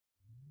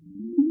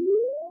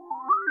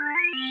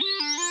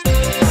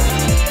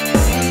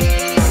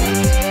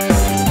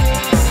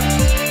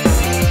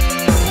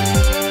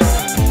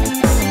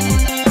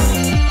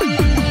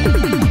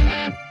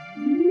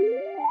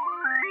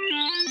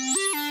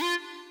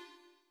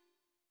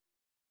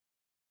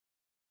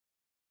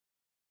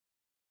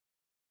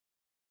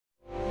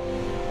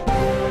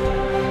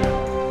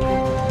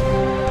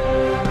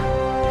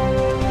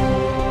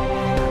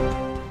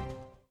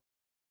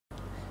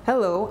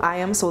Hello, I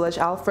am Solaj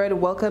Alfred.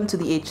 Welcome to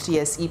the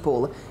Hts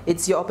Epoll.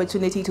 It's your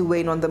opportunity to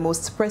weigh in on the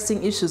most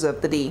pressing issues of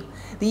the day.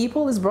 The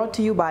Epoll is brought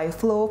to you by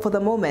Flow for the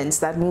moments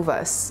that move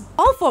us.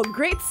 All for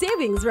great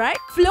savings, right?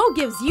 Flow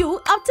gives you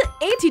up to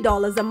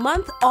 $80 a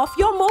month off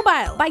your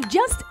mobile by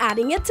just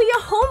adding it to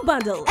your home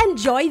bundle.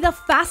 Enjoy the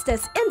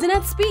fastest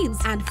internet speeds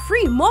and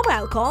free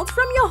mobile calls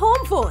from your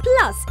home phone,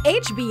 plus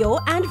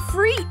HBO and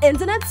free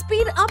internet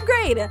speed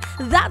upgrade.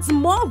 That's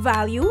more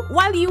value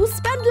while you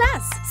spend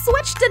less.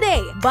 Switch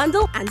today.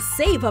 Bundle and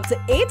save up to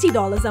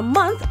 $80 a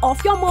month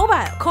off your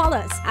mobile. Call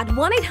us at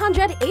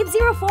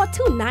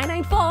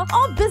 1-800-804-2994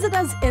 or visit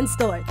us in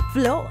store.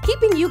 Flow,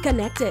 keeping you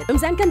connected.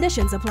 Terms and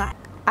conditions apply.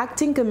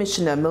 Acting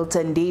Commissioner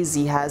Milton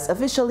Daisy has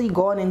officially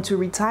gone into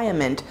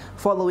retirement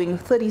following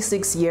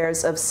 36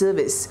 years of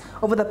service.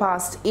 Over the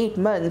past 8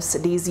 months,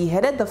 Daisy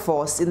headed the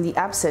force in the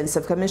absence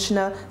of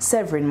Commissioner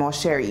Severin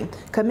Mosheri,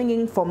 coming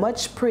in for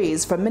much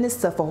praise from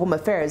Minister for Home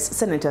Affairs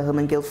Senator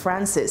Hermangill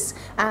Francis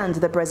and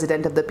the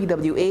President of the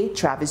PWA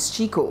Travis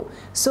Chico.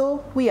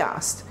 So we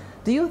asked,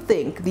 do you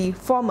think the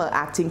former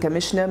Acting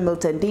Commissioner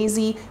Milton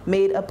Daisy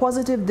made a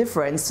positive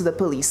difference to the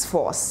police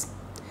force?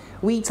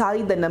 We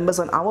tallied the numbers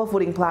on our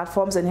voting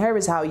platforms, and here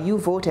is how you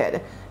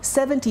voted.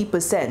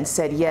 70%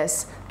 said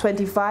yes,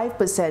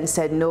 25%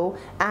 said no,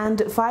 and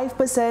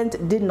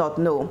 5% did not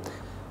know.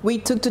 We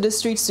took to the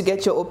streets to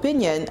get your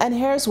opinion, and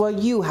here's what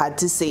you had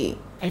to say.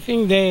 I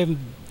think there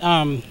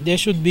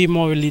should be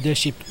more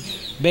leadership,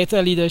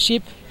 better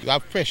leadership. You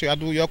have pressure,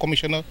 you're a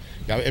commissioner,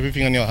 you have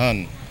everything on your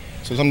hand.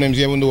 So sometimes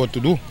you don't know what to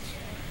do.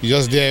 You're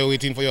just there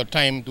waiting for your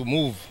time to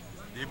move.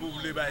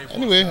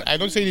 Anyway, I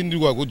don't say he didn't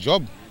do a good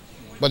job.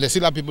 But there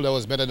still are people that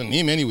was better than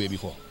him anyway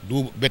before,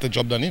 do better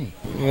job than him.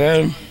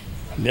 Well,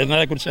 there's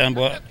not a good say,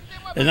 but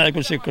there's not a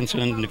good say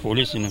concerning the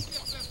police, you know.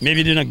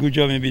 Maybe doing a good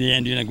job, maybe they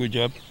ain't doing a good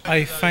job.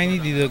 I find he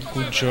did a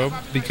good job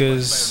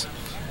because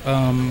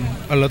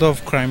a lot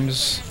of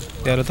crimes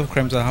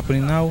are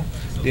happening now.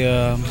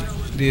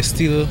 They're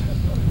still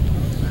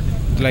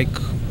like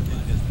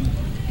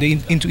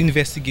into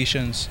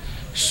investigations,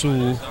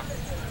 so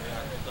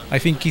I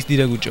think he did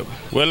a good job.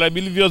 Well, I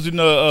believe he was in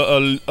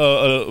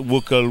a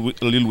work a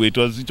little way. It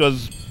was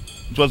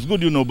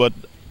good, you know, but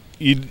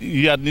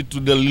he had need to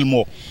do a little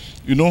more,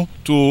 you know,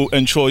 to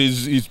ensure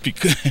his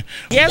peak.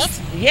 Yes,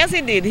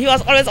 he did. He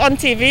was always on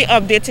TV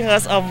updating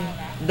us of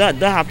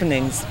the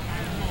happenings. So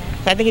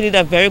I think he did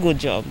a very good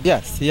job.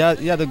 Yes, he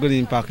had a good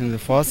impact in the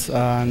force,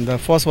 and the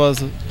force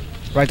was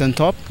right on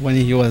top when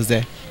he was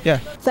there. Yeah.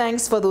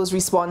 Thanks for those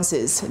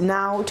responses.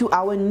 Now to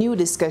our new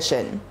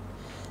discussion.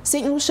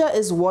 St. Lucia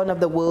is one of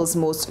the world's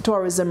most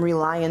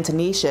tourism-reliant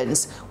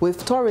nations,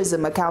 with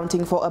tourism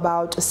accounting for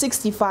about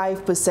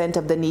 65%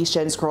 of the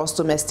nation's gross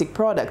domestic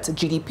product,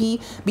 GDP,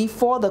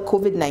 before the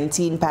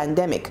COVID-19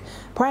 pandemic.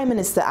 Prime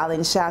Minister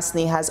Alan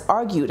Shasney has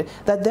argued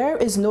that there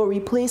is no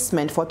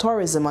replacement for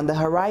tourism on the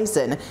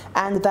horizon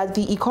and that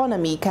the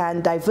economy can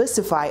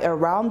diversify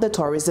around the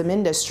tourism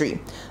industry.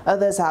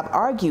 Others have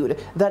argued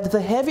that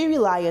the heavy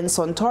reliance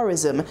on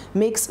tourism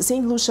makes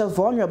St. Lucia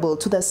vulnerable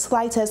to the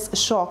slightest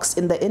shocks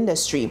in the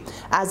industry,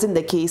 as in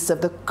the case of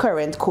the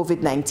current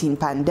COVID-19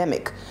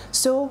 pandemic.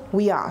 So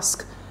we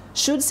ask,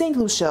 should St.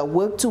 Lucia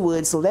work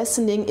towards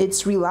lessening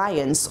its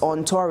reliance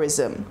on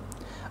tourism?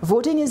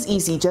 Voting is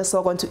easy. Just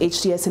log on to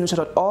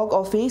htslucia.org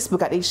or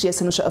Facebook at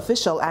Hts Lucia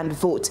Official and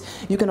vote.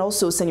 You can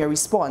also send your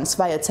response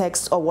via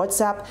text or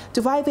WhatsApp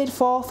to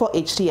 584 for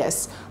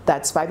HTS.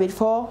 That's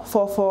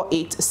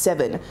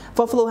 584-4487.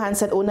 For Flow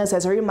handset owners,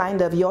 as a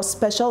reminder of your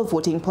special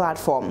voting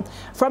platform.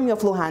 From your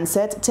Flow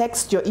handset,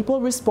 text your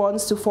Epoll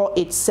response to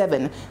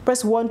 487.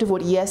 Press 1 to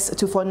vote yes,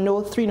 2 for no,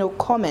 3 no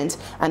comment,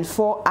 and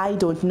 4 I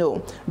don't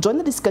know. Join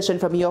the discussion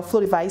from your Flow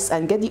device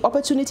and get the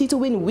opportunity to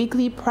win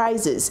weekly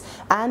prizes.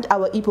 And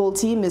our Epoll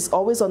team is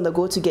always on the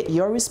go to get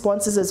your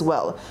responses as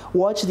well.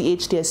 Watch the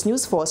HTS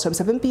News Force from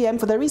 7 p.m.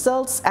 for the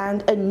results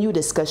and a new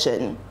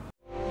discussion.